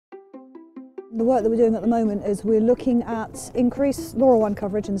The work that we're doing at the moment is we're looking at increased LoRaWAN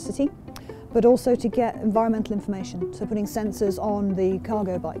coverage in the city, but also to get environmental information, so putting sensors on the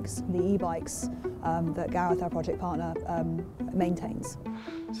cargo bikes, the e-bikes that Gareth, our project partner, maintains.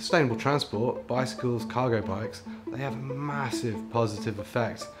 Sustainable transport, bicycles, cargo bikes, they have a massive positive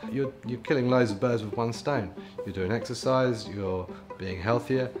effect. You're killing loads of birds with one stone. You're doing exercise, you're being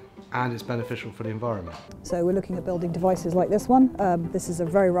healthier, and it's beneficial for the environment. So we're looking at building devices like this one. This is a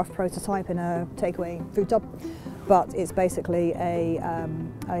very rough prototype in a takeaway food tub, but it's basically a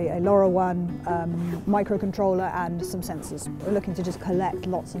LoRaWAN microcontroller and some sensors. We're looking to just collect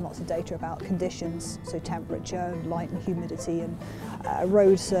lots and lots of data about conditions, so temperature, light and humidity, and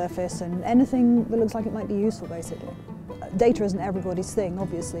road surface, and anything that looks like it might be useful, basically. Data isn't everybody's thing,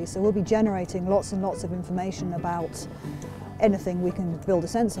 obviously, so we'll be generating lots and lots of information about anything we can build a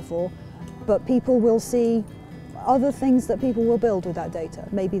sensor for, but people will see other things that people will build with that data.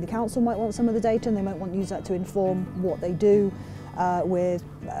 Maybe the council might want some of the data and they might want to use that to inform what they do with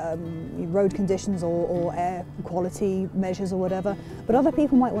road conditions or air quality measures or whatever, but other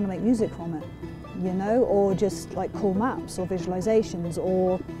people might want to make music from it, you know, or just like cool maps or visualizations,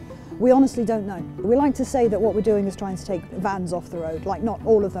 or we honestly don't know. We like to say that what we're doing is trying to take vans off the road, like not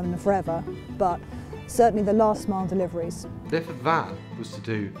all of them forever, but certainly the last mile deliveries. If a van was to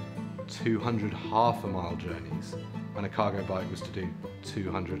do 200 half-a-mile journeys and a cargo bike was to do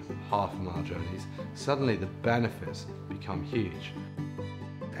 200 half-a-mile journeys, suddenly the benefits become huge.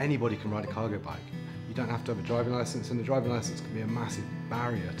 Anybody can ride a cargo bike. You don't have to have a driving licence, and a driving licence can be a massive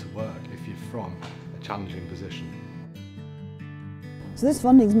barrier to work if you're from a challenging position. So this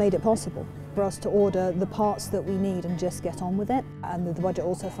funding's made it possible for us to order the parts that we need and just get on with it, and the budget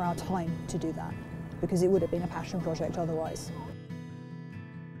also for our time to do that, because it would have been a passion project otherwise.